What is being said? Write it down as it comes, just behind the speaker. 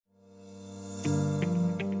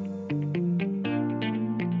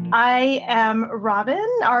I am Robyn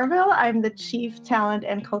Arville. I'm the Chief Talent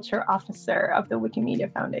and Culture Officer of the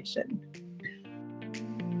Wikimedia Foundation.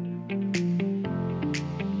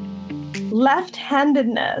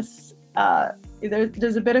 Left-handedness,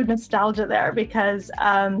 there's a bit of nostalgia there because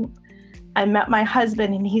I met my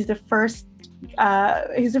husband and he's the first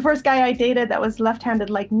guy I dated that was left-handed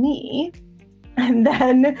like me. And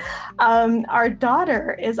then our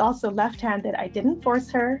daughter is also left-handed. I didn't force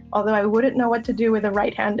her, although I wouldn't know what to do with a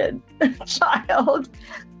right-handed child.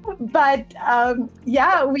 But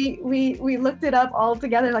yeah, we looked it up all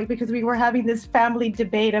together, like, because we were having this family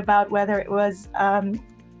debate about whether it was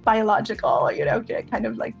biological, kind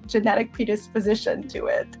of like genetic predisposition to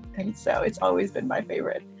it. And so it's always been my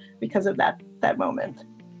favorite because of that moment.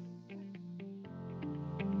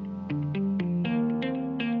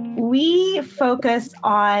 We focus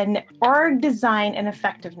on org design and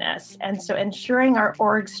effectiveness. And so ensuring our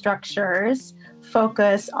org structures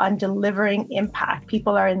focus on delivering impact.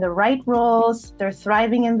 People are in the right roles, they're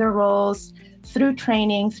thriving in their roles through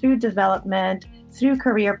training, through development, through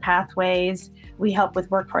career pathways. We help with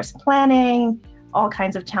workforce planning, all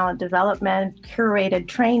kinds of talent development, curated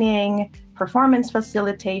training, performance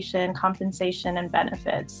facilitation, compensation, and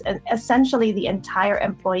benefits, and essentially the entire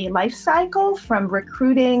employee life cycle from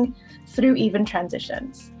recruiting through even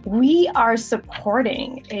transitions. We are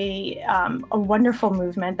supporting a wonderful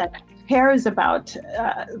movement that cares about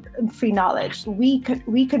free knowledge. We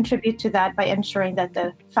contribute to that by ensuring that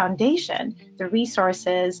the foundation, the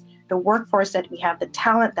resources, the workforce that we have, the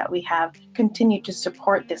talent that we have, continue to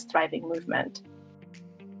support this thriving movement.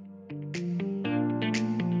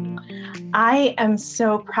 I am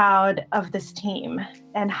so proud of this team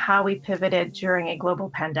and how we pivoted during a global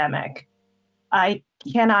pandemic. I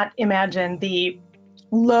cannot imagine the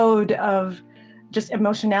load of just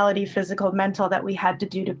emotionality, physical, mental, that we had to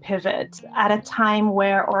do to pivot at a time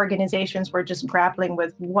where organizations were just grappling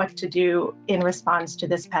with what to do in response to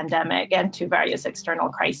this pandemic and to various external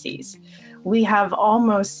crises. We have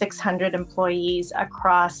almost 600 employees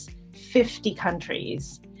across 50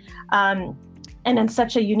 countries. And in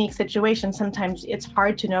such a unique situation, sometimes it's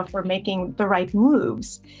hard to know if we're making the right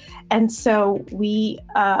moves. And so we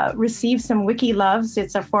received some Wiki loves.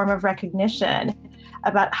 It's a form of recognition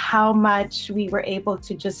about how much we were able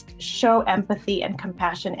to just show empathy and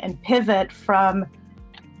compassion and pivot from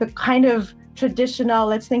the kind of traditional,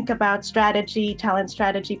 let's think about strategy, talent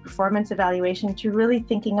strategy, performance evaluation, to really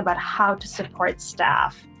thinking about how to support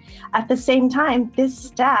staff. At the same time, this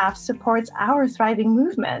staff supports our thriving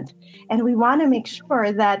movement. And we want to make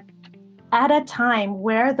sure that at a time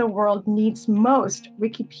where the world needs most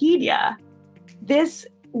Wikipedia, this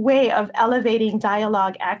way of elevating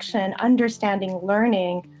dialogue, action, understanding,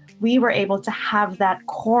 learning, we were able to have that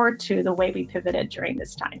core to the way we pivoted during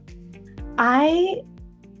this time. I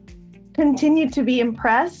continue to be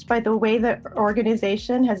impressed by the way the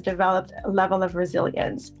organization has developed a level of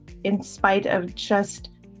resilience in spite of just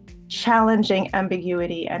challenging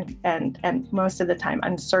ambiguity and most of the time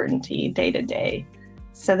uncertainty day to day.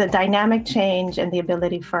 So the dynamic change and the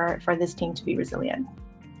ability for this team to be resilient.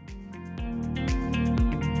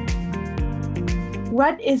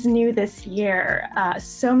 What is new this year?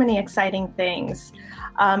 So many exciting things.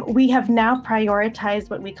 We have now prioritized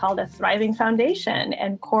what we call a thriving foundation,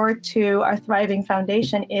 and core to our thriving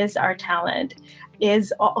foundation is our talent,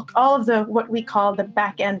 is all of what we call the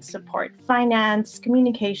back-end support: finance,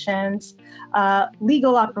 communications,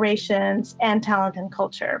 legal operations, and talent and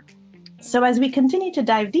culture. So as we continue to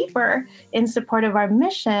dive deeper in support of our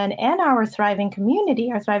mission and our thriving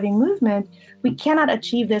community, our thriving movement, we cannot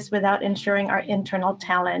achieve this without ensuring our internal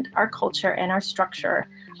talent, our culture, and our structure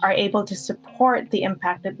are able to support the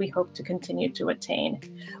impact that we hope to continue to attain.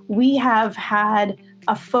 We have had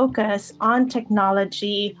a focus on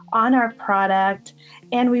technology, on our product,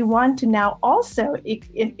 and we want to now also,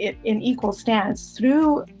 in equal stance,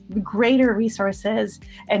 through greater resources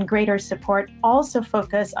and greater support, also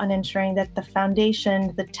focus on ensuring that the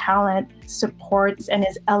foundation, the talent, supports and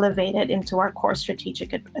is elevated into our core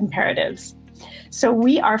strategic imperatives. So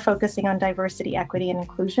we are focusing on diversity, equity, and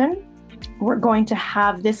inclusion. We're going to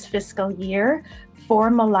have this fiscal year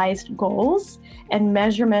formalized goals and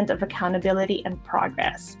measurement of accountability and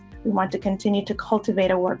progress. We want to continue to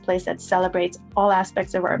cultivate a workplace that celebrates all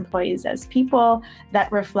aspects of our employees as people,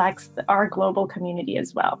 that reflects our global community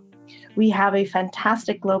as well. We have a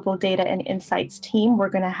fantastic global data and insights team. We're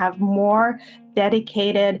going to have more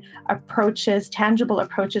dedicated approaches, tangible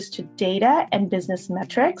approaches to data and business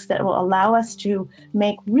metrics that will allow us to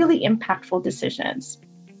make really impactful decisions.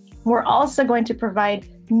 We're also going to provide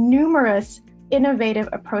numerous innovative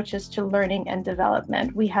approaches to learning and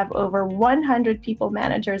development. We have over 100 people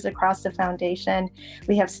managers across the foundation.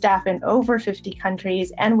 We have staff in over 50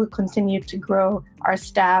 countries, and we'll continue to grow our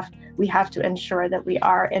staff. We have to ensure that we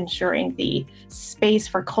are ensuring the space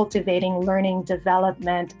for cultivating learning,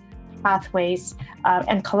 development, pathways,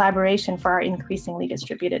 and collaboration for our increasingly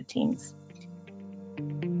distributed teams.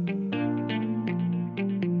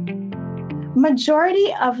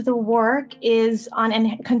 Majority of the work is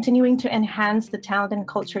on continuing to enhance the talent and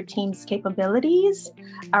culture team's capabilities,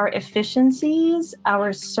 our efficiencies,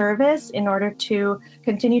 our service in order to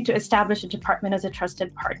continue to establish a department as a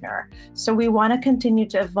trusted partner. So we want to continue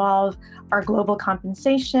to evolve our global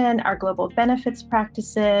compensation, our global benefits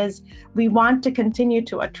practices. We want to continue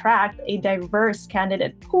to attract a diverse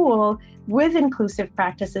candidate pool with inclusive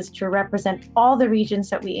practices to represent all the regions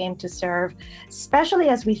that we aim to serve, especially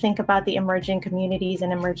as we think about the emerging communities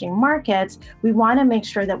and emerging markets. We want to make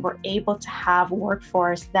sure that we're able to have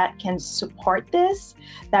workforce that can support this,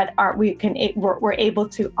 that we're able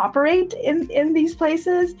to operate in these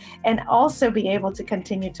places, and also be able to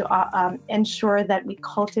continue to ensure that we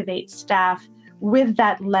cultivate staff with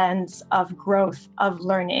that lens of growth, of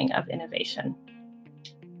learning, of innovation.